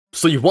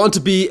So you want to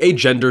be a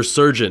gender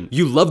surgeon.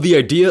 You love the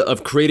idea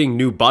of creating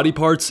new body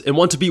parts and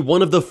want to be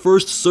one of the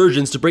first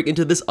surgeons to break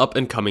into this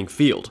up-and-coming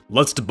field.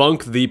 Let's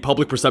debunk the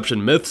public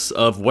perception myths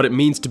of what it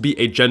means to be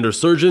a gender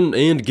surgeon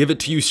and give it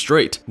to you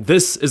straight.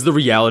 This is the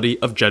reality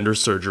of gender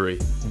surgery.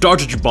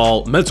 Dr.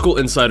 Jabal,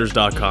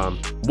 MedSchoolInsiders.com.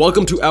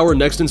 Welcome to our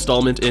next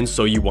installment in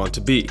So You Want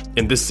to Be.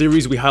 In this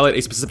series, we highlight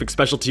a specific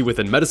specialty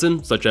within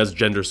medicine, such as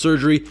gender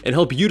surgery, and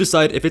help you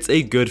decide if it's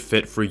a good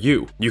fit for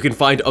you. You can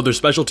find other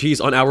specialties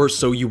on our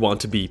So You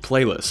Want to Be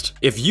playlist.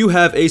 If you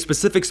have a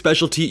specific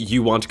specialty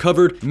you want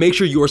covered, make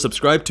sure you are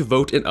subscribed to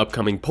vote in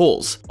upcoming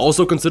polls.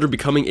 Also consider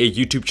becoming a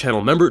YouTube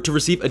channel member to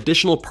receive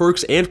additional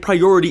perks and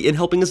priority in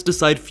helping us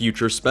decide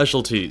future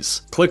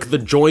specialties. Click the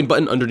join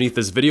button underneath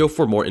this video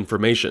for more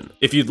information.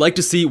 If you'd like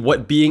to see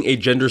what being a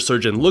gender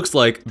surgeon looks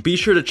like, be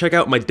sure to check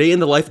out my day in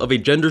the life of a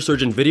gender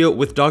surgeon video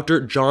with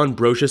Dr. John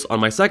Brocious on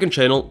my second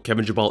channel,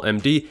 Kevin Jabal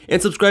MD,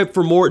 and subscribe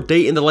for more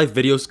day in the life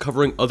videos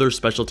covering other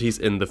specialties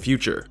in the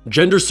future.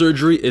 Gender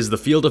surgery is the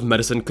field of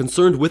medicine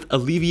concerned with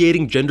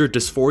alleviating gender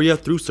dysphoria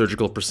through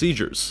surgical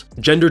procedures.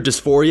 Gender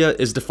dysphoria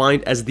is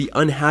defined as the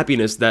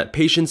unhappiness that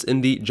patients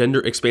in the gender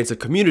expansive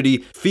community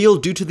feel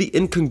due to the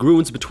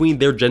incongruence between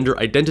their gender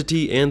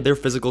identity and their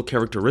physical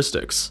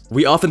characteristics.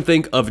 We often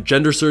think of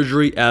gender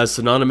surgery as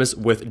synonymous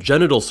with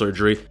genital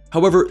surgery.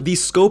 However, the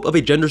scope of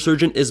a gender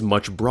surgeon is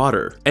much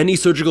broader. Any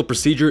surgical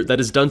procedure that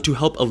is done to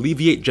help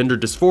alleviate gender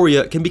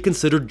dysphoria can be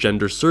considered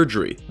gender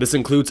surgery. This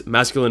includes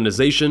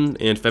masculinization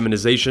and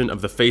feminization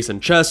of the face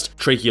and chest,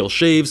 tracheal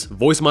shaves,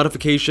 voice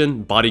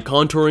modification, body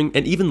contouring,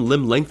 and even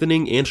limb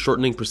lengthening and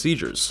shortening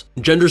procedures.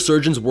 Gender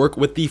surgeons work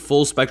with the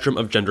full spectrum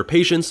of gender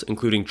patients,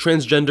 including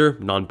transgender,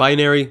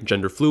 non-binary,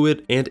 gender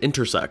fluid, and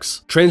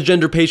intersex.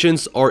 Transgender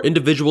patients are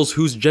individuals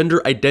whose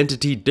gender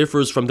identity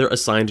differs from their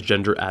assigned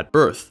gender at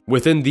birth.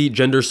 Within the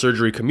gender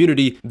surgery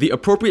community, the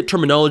appropriate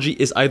terminology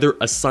is either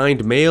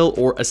assigned male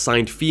or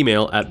assigned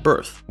female at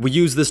birth. We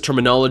use this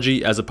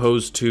terminology as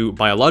opposed to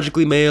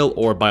biologically male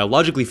or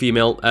biologically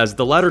female, as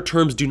the latter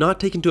terms do not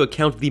take into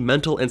account the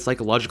mental and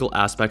psychological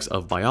aspects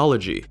of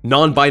biology.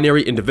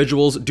 Non-binary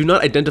individuals do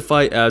not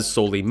identify as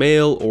solely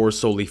male or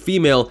solely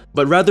female,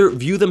 but rather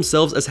view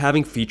themselves as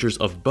having features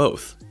of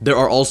both. There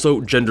are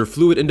also gender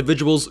fluid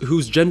individuals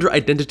whose gender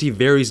identity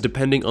varies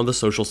depending on the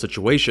social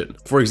situation.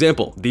 For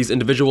example, these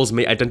individuals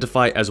may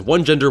identify as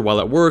one gender while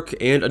at work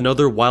and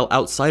another while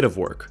outside of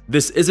work.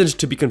 This isn't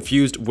to be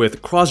confused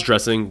with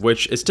cross-dressing,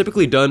 which is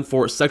typically done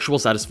for sexual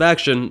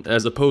satisfaction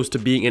as opposed to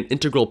being an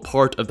integral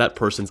part of that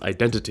person's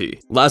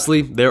identity.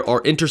 Lastly, there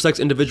are intersex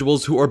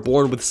individuals who are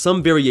born with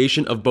some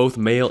variation of both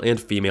male and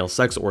female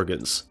sex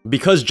organs.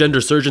 Because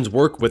gender surgeons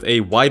work with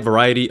a wide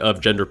variety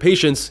of gender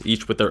patients,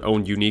 each with their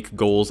own unique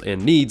goals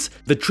and needs,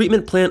 the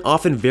treatment plan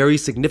often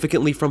varies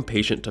significantly from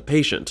patient to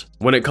patient.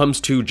 When it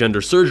comes to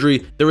gender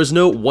surgery, there is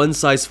no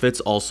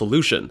one-size-fits-all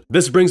solution.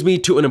 This brings me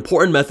to an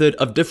important method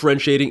of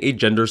differentiating a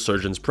gender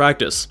surgeon's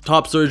practice: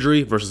 top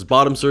surgery versus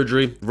bottom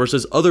surgery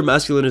versus other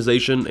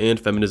masculinization and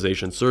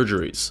feminization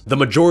surgeries. The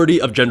majority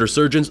of gender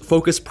surgeons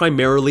focus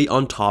primarily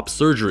on top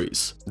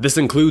surgeries. This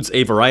includes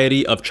a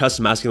variety of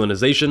chest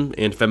masculinization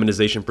and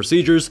feminization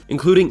procedures,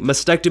 including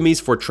mastectomies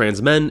for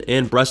trans men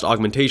and breast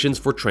augmentations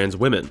for trans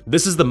women.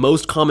 This is the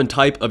most common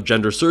type of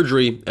gender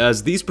surgery,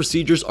 as these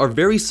procedures are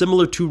very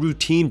similar to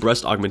routine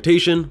breast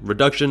augmentation,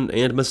 reduction,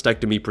 and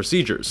mastectomy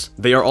procedures.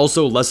 They are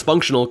also less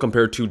functional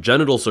compared to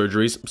genital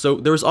surgeries, so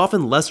there is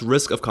often less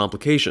risk of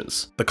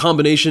complications. The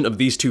combination of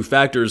these two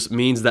factors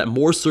means that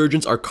more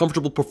surgeons are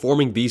comfortable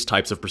performing these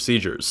types of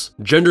procedures.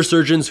 Gender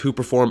surgeons who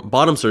perform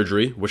bottom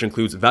surgery, which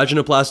includes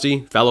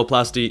vaginoplasty,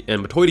 phalloplasty,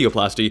 and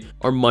metoidioplasty,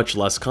 are much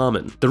less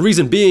common. The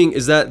reason being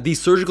is that the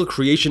surgical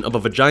creation of a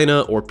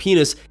vagina or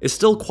penis is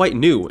still quite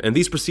new, and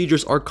these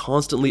procedures are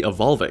constantly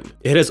evolving.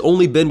 It has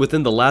only been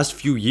within the last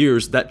few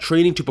years that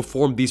training to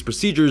perform these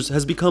procedures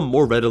has become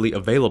more readily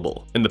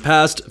available. In the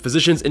past,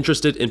 physicians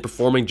interested in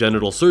performing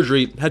genital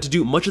surgery had to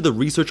do much of the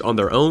research on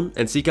their own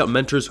and seek out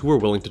mentors who were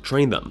willing to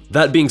train them.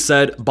 That being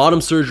said,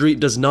 bottom surgery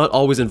does not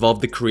always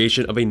involve the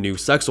creation of a new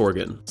sex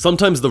organ.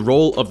 Sometimes the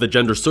role of the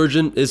gender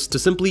surgeon is to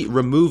simply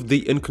remove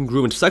the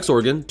incongruent sex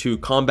organ to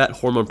combat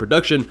hormone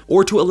production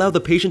or to allow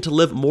the patient to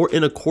live more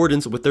in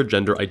accordance with their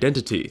gender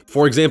identity.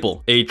 For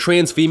example, a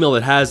trans female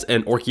that has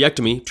an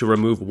orchiectomy to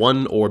remove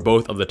one or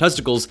both of the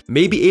testicles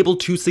may be able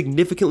to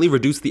significantly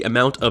reduce the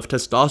amount of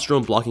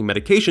testosterone blocking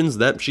medications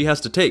that she has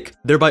to take,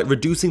 thereby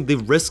reducing the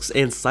risks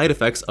and side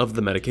effects of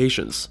the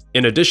medications.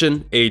 In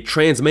addition, a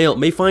trans male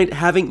may find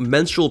having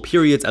menstrual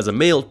periods as a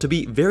male to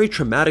be very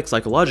traumatic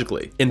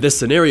psychologically. In this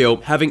scenario,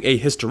 having a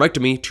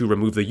hysterectomy to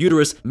remove the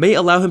uterus may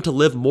allow him to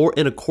live more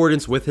in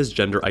accordance with his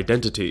gender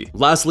identity.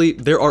 Lastly,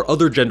 there are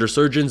other gender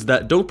surgeons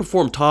that don't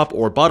perform top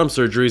or bottom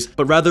surgeries,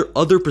 but rather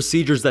other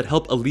procedures that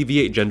help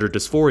alleviate gender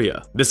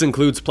dysphoria. This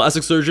includes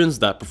plastic surgeons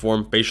that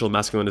perform facial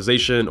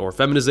masculinization or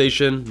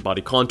feminization,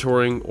 body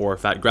contouring, or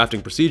fat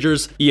grafting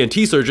procedures, ENT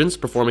surgeons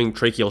performing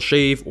tracheal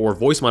shave or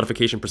voice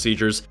modification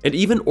procedures, and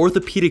even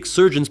orthopedic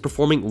surgeons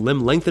performing limb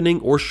lengthening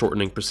or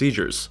shortening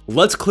procedures.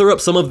 Let's clear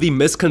up some of the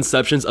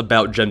misconceptions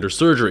about gender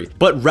surgery,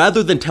 but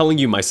rather than telling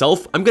you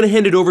myself, I'm gonna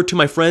hand it over to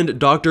my friend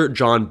Dr.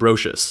 John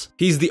Brocious.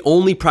 He's the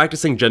only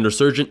practicing gender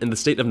surgeon in the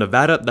state of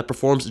Nevada that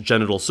performs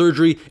genital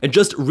surgery and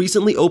just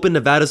recently opened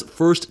Nevada's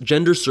first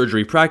gender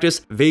surgery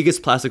practice, Vegas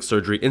Plastic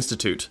Surgery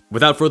Institute.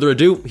 Without further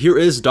ado, here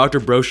is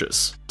Dr.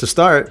 Brocious. To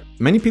start,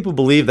 many people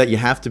believe that you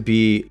have to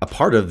be a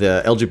part of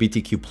the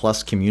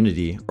LGBTQ+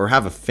 community, or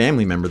have a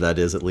family member that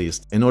is at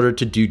least, in order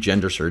to do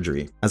gender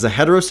surgery. As a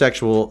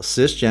heterosexual,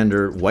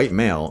 cisgender, white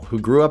male who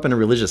grew up in a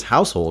religious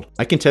household,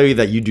 I can tell you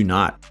that you do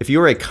not. If you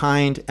are a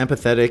kind,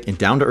 empathetic, and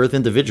down-to-earth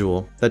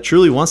individual that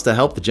truly wants to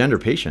help the gender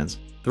patients,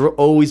 there will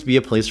always be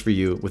a place for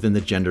you within the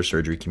gender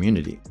surgery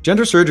community.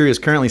 Gender surgery is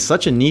currently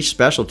such a niche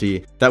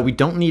specialty that we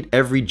don't need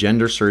every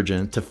gender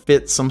surgeon to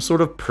fit some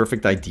sort of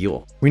perfect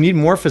ideal. We need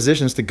more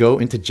physicians to go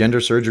into gender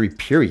surgery,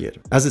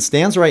 period. As it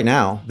stands right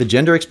now, the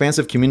gender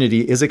expansive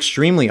community is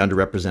extremely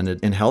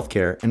underrepresented in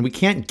healthcare, and we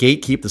can't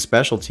gatekeep the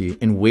specialty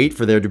and wait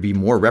for there to be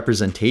more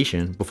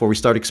representation before we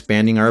start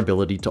expanding our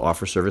ability to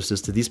offer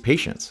services to these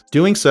patients.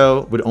 Doing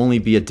so would only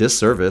be a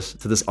disservice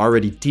to this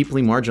already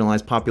deeply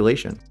marginalized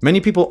population.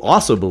 Many people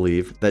also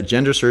believe that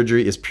gender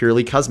surgery is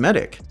purely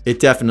cosmetic. It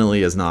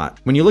definitely is not.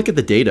 When you look at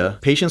the data,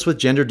 patients with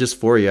gender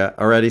dysphoria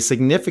are at a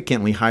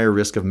significantly higher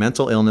risk of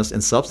mental illness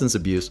and substance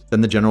abuse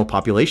than the general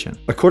population.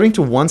 According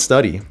to one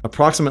study,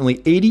 approximately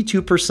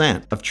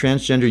 82% of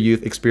transgender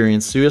youth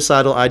experience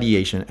suicidal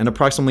ideation, and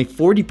approximately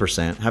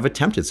 40% have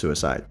attempted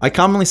suicide. I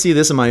commonly see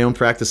this in my own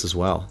practice as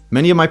well.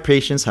 Many of my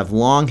patients have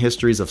long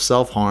histories of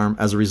self-harm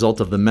as a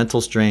result of the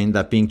mental strain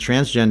that being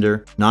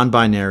transgender,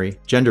 non-binary,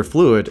 gender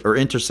fluid, or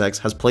intersex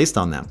has placed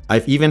on them.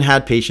 I've even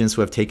had patients who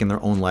have taken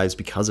their own lives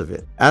because of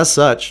it. As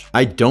such,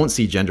 I don't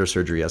see gender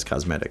surgery as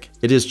cosmetic.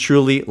 It is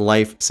truly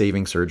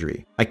life-saving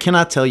surgery. I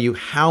cannot tell you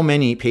how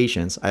many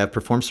patients I have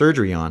performed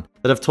surgery on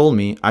that have told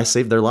me I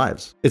saved their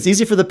lives. It's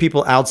easy for the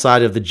people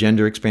outside of the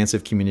gender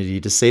expansive community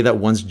to say that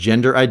one's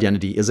gender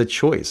identity is a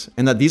choice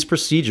and that these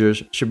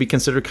procedures should be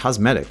considered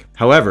cosmetic.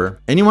 However,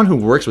 anyone who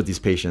works with these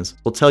patients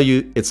will tell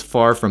you it's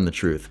far from the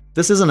truth.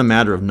 This isn't a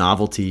matter of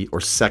novelty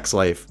or sex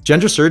life.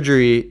 Gender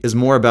surgery is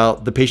more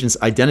about the patient's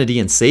identity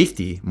and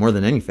safety more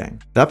than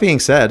anything. That being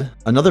said,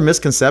 another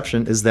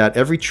misconception is that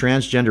every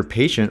transgender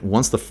patient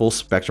wants the full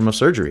spectrum of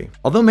surgery.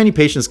 Although many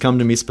patients come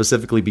to me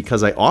specifically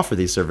because I offer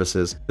these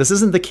services, this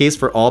isn't the case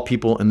for all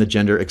people in the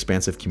gender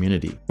expansive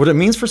community. What it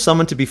means for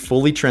someone to be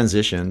fully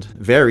transitioned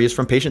varies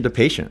from patient to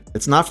patient.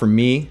 It's not for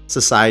me,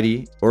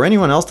 society, or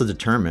anyone else to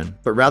determine,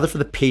 but rather for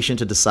the patient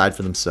to decide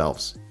for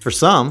themselves. For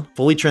some,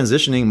 fully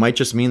transitioning might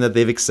just mean that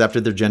they've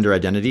accepted their gender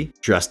identity,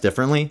 dress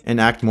differently,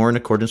 and act more in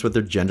accordance with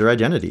their gender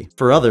identity.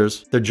 For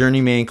others, their journey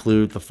may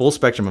include the full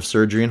spectrum of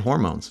surgery and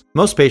hormones.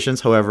 Most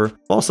patients, however,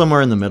 fall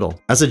somewhere in the middle.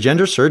 As a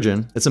gender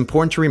surgeon, it's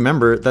important to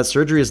remember that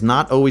surgery is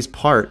not always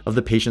part of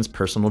the patient's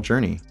personal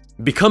journey.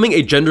 Becoming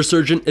a gender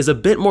surgeon is a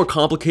bit more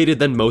complicated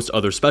than most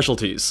other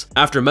specialties.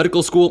 After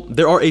medical school,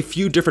 there are a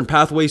few different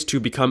pathways to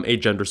become a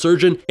gender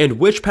surgeon, and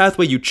which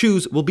pathway you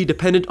choose will be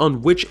dependent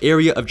on which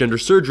area of gender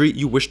surgery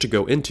you wish to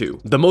go into.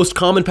 The most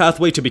common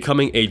pathway to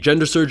becoming a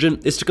gender surgeon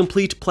is to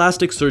complete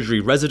plastic surgery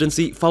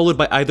residency, followed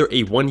by either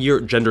a 1-year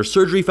gender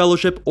surgery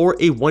fellowship or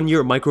a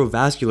 1-year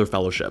microvascular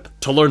fellowship.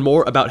 To learn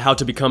more about how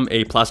to become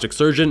a plastic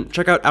surgeon,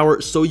 check out our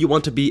So You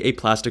Want to Be a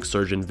Plastic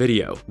Surgeon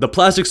video. The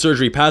plastic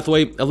surgery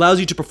pathway allows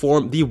you to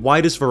perform the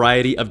widest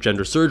variety of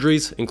gender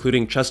surgeries,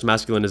 including chest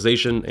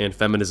masculinization and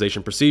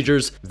feminization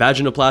procedures,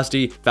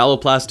 vaginoplasty,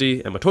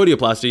 phalloplasty, and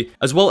metoidioplasty,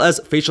 as well as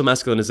facial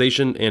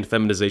masculinization and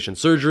feminization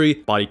surgery,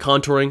 body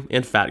contouring,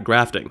 and fat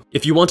grafting.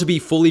 If you want to be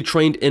fully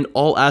trained in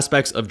all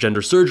aspects of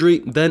gender surgery,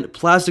 then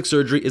plastic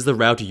surgery is the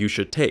route you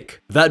should take.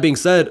 That being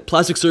said,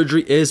 plastic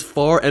surgery is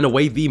far and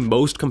away the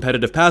most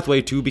competitive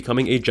pathway to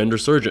becoming a gender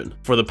surgeon.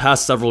 For the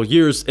past several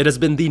years, it has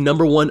been the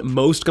 #1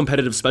 most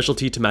competitive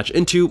specialty to match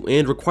into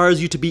and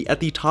requires you to be at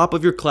the top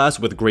of your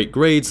class with great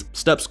grades,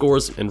 step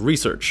scores, and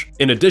research.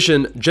 In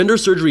addition, gender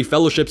surgery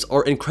fellowships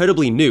are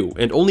incredibly new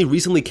and only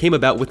recently came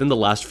about within the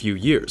last few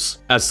years.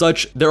 As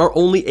such, there are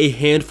only a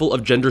handful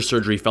of gender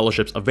surgery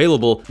fellowships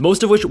available,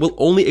 most of which will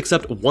only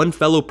accept 1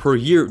 fellow per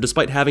year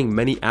despite having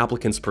many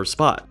applicants per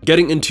spot.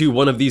 Getting into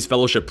one of these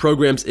fellowship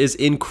programs is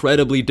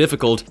incredibly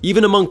difficult,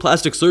 even among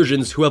plastic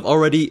surgeons who have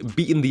already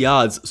beaten the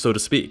odds, so to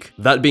speak.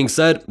 That being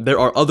said, there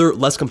are other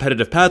less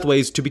competitive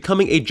pathways to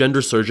becoming a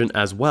gender surgeon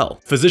as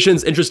well.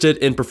 Physicians interested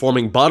in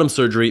performing bottom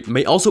surgery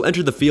may also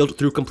enter the field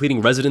through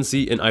completing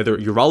residency in either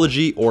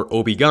urology or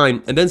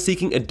OB-GYN and then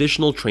seeking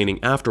additional training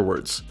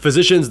afterwards.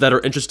 Physicians that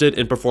are interested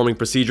in performing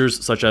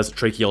procedures such as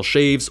tracheal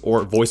shaves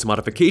or voice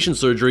modification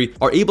surgery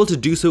are able to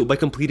do so by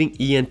completing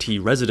ENT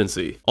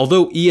residency.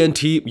 Although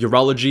ENT,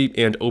 urology,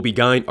 and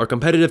OB-GYN are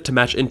competitive to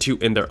match into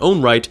in their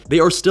own right, they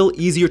are still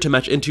easier to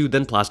match into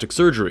than plastic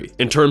surgery.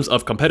 In terms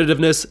of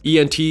competitiveness,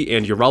 ENT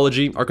and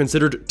urology are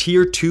considered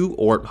tier 2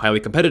 or highly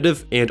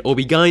competitive, and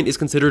OB-GYN is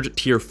considered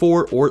tier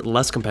 4 or less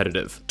less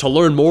competitive. To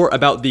learn more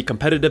about the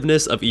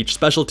competitiveness of each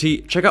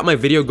specialty, check out my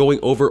video going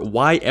over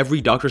why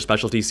every doctor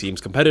specialty seems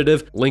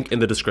competitive, link in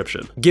the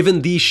description.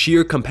 Given the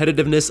sheer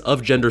competitiveness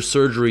of gender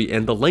surgery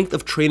and the length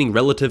of training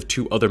relative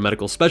to other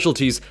medical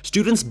specialties,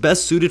 students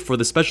best suited for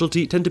the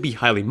specialty tend to be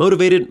highly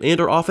motivated and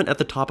are often at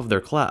the top of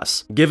their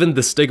class. Given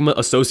the stigma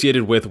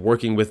associated with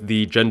working with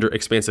the gender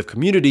expansive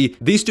community,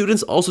 these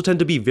students also tend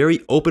to be very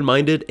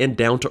open-minded and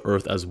down to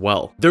earth as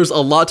well. There's a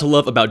lot to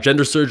love about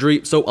gender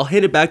surgery, so I'll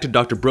hand it back to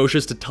Dr.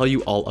 Brocious to tell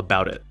you all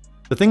about it.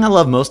 The thing I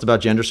love most about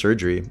gender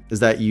surgery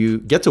is that you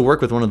get to work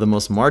with one of the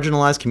most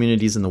marginalized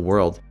communities in the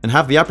world and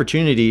have the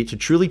opportunity to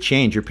truly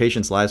change your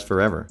patients' lives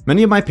forever.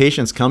 Many of my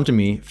patients come to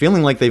me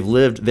feeling like they've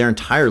lived their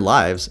entire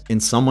lives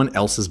in someone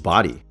else's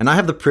body, and I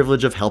have the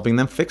privilege of helping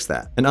them fix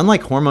that. And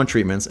unlike hormone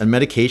treatments and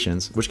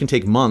medications, which can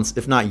take months,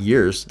 if not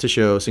years, to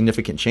show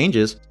significant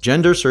changes,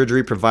 gender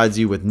surgery provides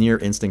you with near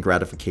instant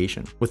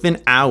gratification.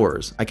 Within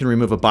hours, I can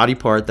remove a body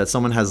part that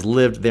someone has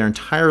lived their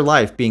entire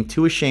life being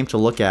too ashamed to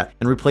look at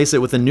and replace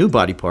it with a new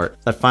body part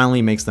that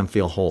finally makes them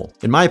feel whole.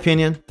 In my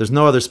opinion, there's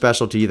no other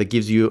specialty that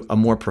gives you a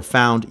more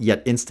profound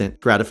yet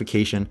instant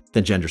gratification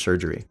than gender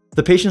surgery.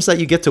 The patients that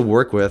you get to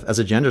work with as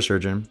a gender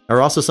surgeon are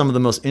also some of the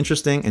most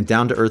interesting and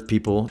down-to-earth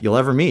people you'll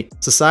ever meet.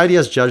 Society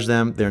has judged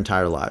them their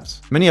entire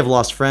lives. Many have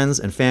lost friends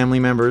and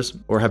family members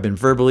or have been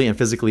verbally and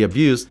physically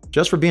abused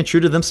just for being true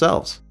to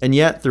themselves. And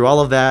yet, through all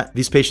of that,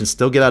 these patients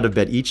still get out of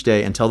bed each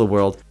day and tell the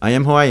world, I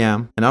am who I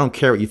am, and I don't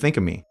care what you think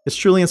of me. It's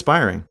truly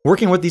inspiring.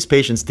 Working with these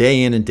patients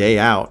day in and day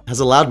out has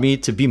allowed me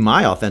to be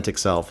my authentic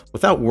self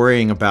without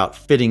worrying about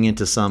fitting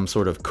into some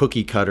sort of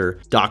cookie-cutter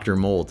doctor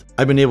mold.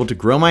 I've been able to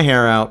grow my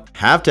hair out,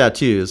 have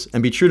tattoos,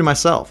 and be true to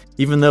myself,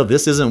 even though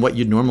this isn't what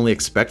you'd normally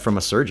expect from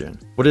a surgeon.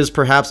 What is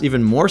perhaps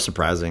even more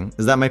surprising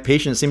is that my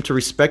patients seem to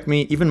respect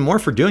me even more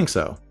for doing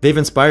so. They've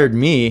inspired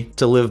me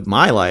to live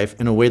my life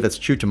in a way that's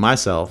true to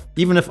myself,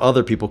 even if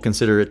other people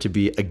consider it to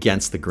be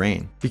against the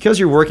grain. Because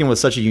you're working with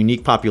such a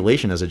unique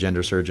population as a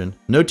gender surgeon,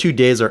 no 2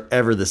 days are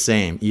ever the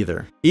same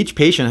either. Each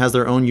patient has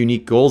their own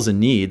unique goals and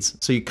needs,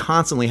 so you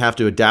constantly have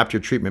to adapt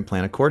your treatment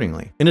plan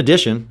accordingly. In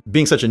addition,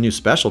 being such a new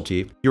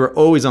specialty, you are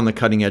always on the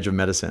cutting edge of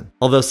medicine.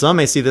 Although some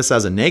may see this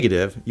as a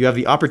negative, you have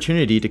the opportunity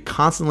to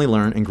constantly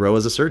learn and grow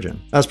as a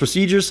surgeon. As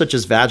procedures such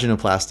as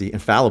vaginoplasty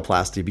and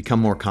phalloplasty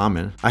become more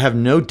common, I have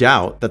no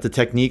doubt that the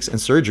techniques and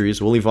surgeries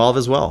will evolve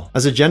as well.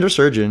 As a gender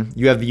surgeon,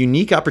 you have the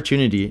unique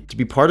opportunity to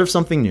be part of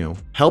something new,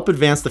 help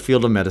advance the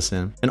field of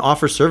medicine, and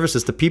offer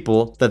services to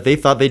people that they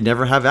thought they'd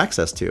never have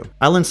access to.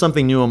 I learn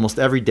something new almost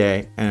every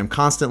day and am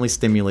constantly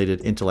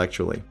stimulated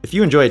intellectually. If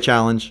you enjoy a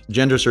challenge,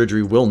 gender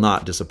surgery will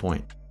not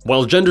disappoint.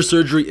 While gender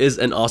surgery is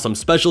an awesome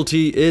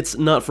specialty, it's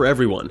not for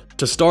everyone.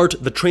 To start,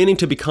 the training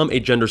to become a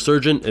gender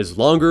surgeon is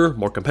longer,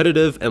 more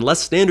competitive, and less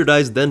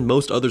standardized than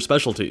most other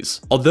specialties.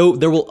 Although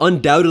there will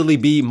undoubtedly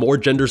be more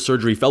gender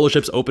surgery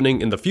fellowships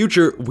opening in the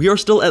future, we are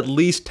still at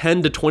least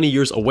 10 to 20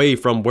 years away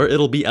from where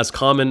it'll be as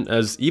common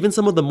as even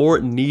some of the more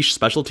niche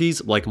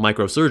specialties like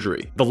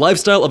microsurgery. The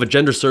lifestyle of a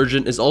gender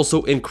surgeon is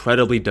also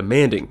incredibly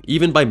demanding,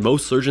 even by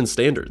most surgeon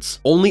standards.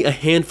 Only a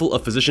handful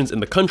of physicians in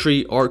the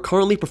country are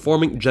currently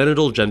performing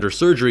genital gender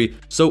surgery,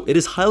 so it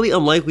is highly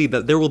unlikely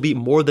that there will be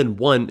more than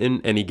one in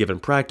any given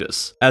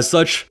practice. As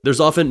such, there's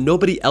often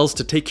nobody else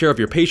to take care of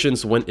your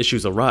patients when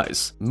issues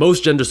arise.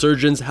 Most gender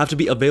surgeons have to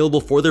be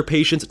available for their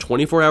patients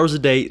 24 hours a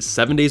day,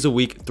 7 days a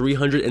week,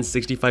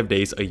 365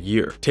 days a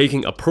year.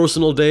 Taking a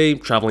personal day,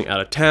 traveling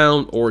out of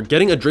town, or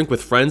getting a drink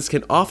with friends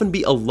can often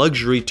be a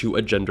luxury to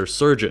a gender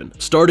surgeon.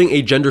 Starting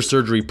a gender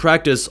surgery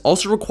practice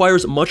also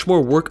requires much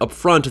more work up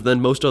front than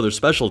most other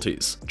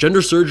specialties.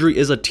 Gender surgery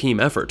is a team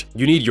effort.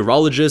 You need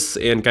urologists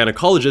and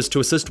gynecologists to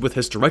assist with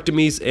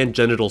hysterectomies and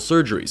genital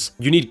surgeries.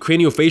 You need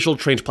craniofacial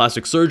trained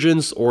plastic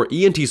surgeons or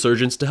ENT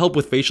surgeons to help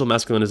with facial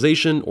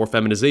masculinization or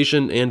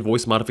feminization and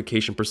voice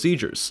modification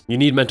procedures. You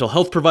need mental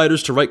health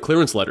providers to write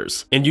clearance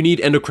letters. And you need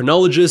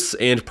endocrinologists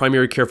and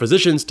primary care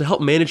physicians to help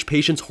manage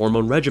patients'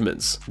 hormone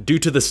regimens. Due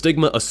to the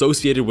stigma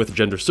associated with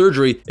gender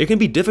surgery, it can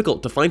be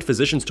difficult to find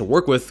physicians to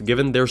work with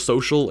given their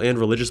social and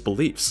religious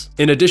beliefs.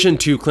 In addition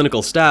to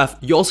clinical staff,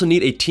 you also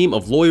need a team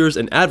of lawyers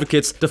and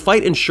advocates to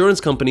fight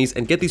insurance companies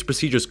and get these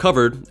procedures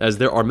covered, as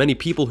there are many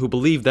people who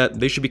believe that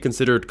they should be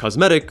considered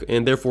cosmetic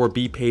and therefore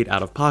be paid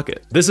out of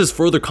pocket. This is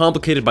further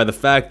complicated by the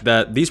fact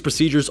that these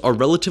procedures are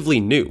relatively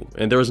new,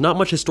 and there is not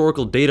much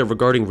historical data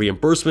regarding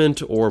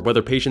reimbursement or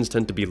whether patients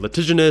tend to be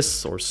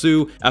litigious or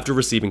sue after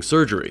receiving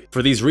surgery.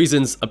 For these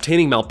reasons,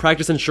 obtaining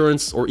malpractice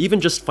insurance or even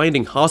just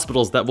finding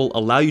hospitals that will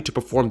allow you to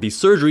perform these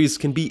surgeries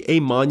can be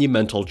a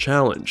monumental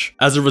challenge.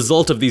 As a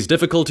result of these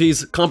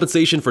difficulties,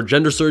 compensation for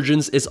gender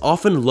surgeons is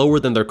often lower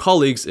than their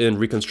colleagues in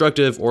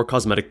reconstructive or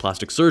cosmetic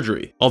plastic surgery.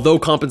 surgery. Although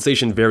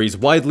compensation varies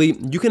widely,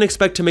 you can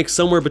expect to make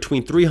somewhere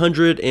between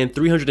 $300,000 and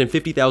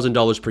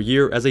 $350,000 per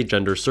year as a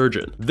gender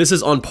surgeon. This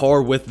is on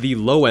par with the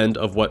low end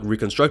of what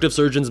reconstructive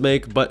surgeons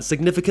make, but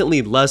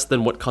significantly less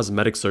than what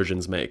cosmetic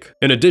surgeons make.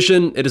 In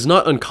addition, it is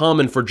not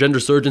uncommon for gender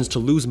surgeons to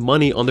lose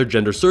money on their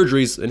gender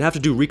surgeries and have to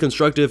do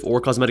reconstructive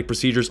or cosmetic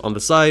procedures on the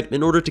side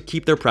in order to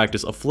keep their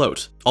practice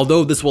afloat.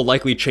 Although this will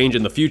likely change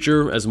in the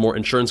future as more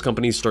insurance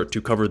companies start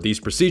to cover these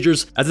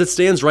procedures, as it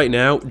stands right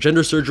now,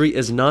 gender surgery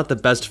is not the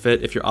best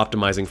fit if you're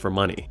optimizing for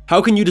money.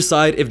 How can you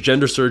decide if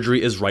gender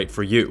surgery is right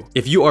for you?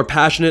 If you are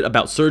passionate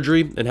about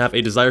surgery and have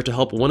a desire to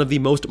help one of the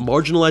most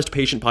marginalized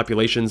patient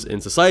populations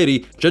in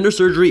society, gender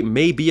surgery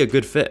may be a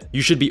good fit.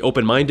 You should be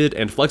open-minded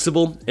and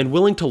flexible and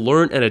willing to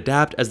learn and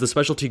adapt as the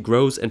specialty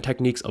grows and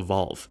techniques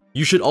evolve.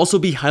 You should also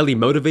be highly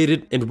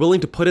motivated and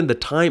willing to put in the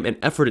time and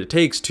effort it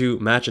takes to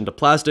match into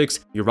plastics,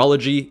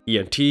 urology,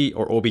 ENT,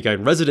 or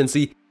OB-GYN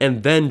residency,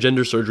 and then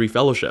gender surgery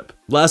fellowship.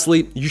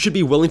 Lastly, you should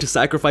be willing to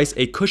sacrifice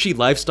a cushy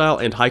lifestyle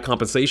and high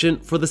compensation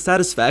for the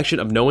satisfaction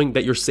of knowing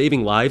that you're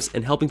saving lives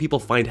and helping people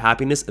find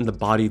happiness in the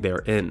body they're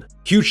in.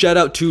 Huge shout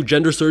out to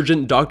gender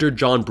surgeon Dr.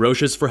 John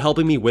Brocious for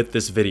helping me with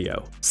this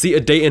video. See a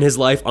day in his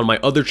life on my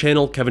other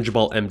channel, Kevin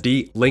Jabal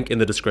MD, link in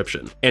the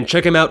description. And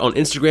check him out on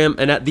Instagram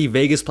and at the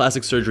Vegas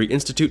Plastic Surgery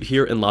Institute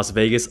here in Las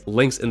Vegas,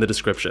 links in the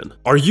description.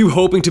 Are you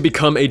hoping to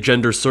become a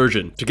gender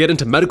surgeon? To get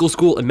into medical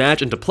school and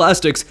match into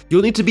plastics,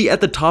 you'll need to be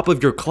at the top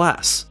of your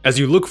class. As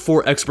you look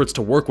for experts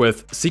to work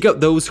with, seek out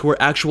those who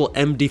are actual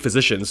MD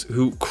physicians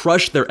who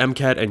crushed their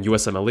MCAT and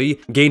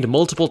USMLE, gained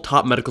multiple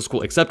top medical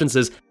school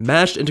acceptances,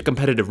 matched into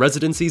competitive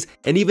residencies,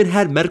 and even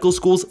had medical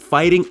schools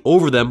fighting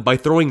over them by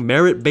throwing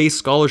merit-based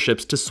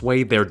scholarships to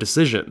sway their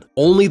decision.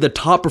 Only the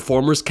top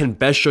performers can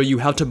best show you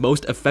how to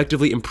most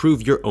effectively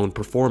improve your own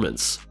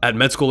performance. At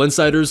Med School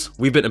Insiders,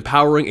 we've been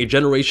empowering a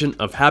generation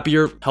of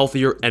happier,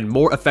 healthier, and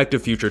more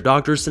effective future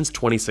doctors since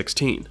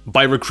 2016.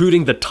 By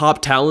recruiting the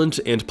top talent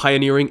and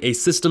pioneering a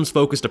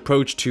systems-focused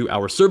approach to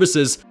our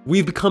services,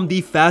 we've become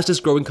the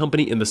fastest growing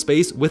company in the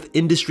space with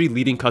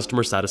industry-leading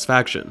customer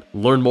satisfaction.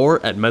 Learn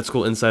more at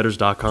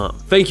medschoolinsiders.com.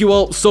 Thank you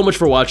all so much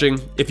for watching.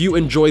 If you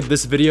enjoyed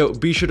this video,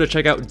 be sure to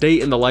check out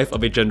Day in the Life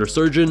of a Gender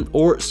Surgeon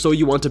or So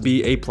You Want to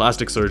Be a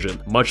Plastic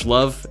Surgeon. Much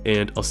love,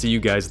 and I'll see you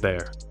guys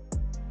there.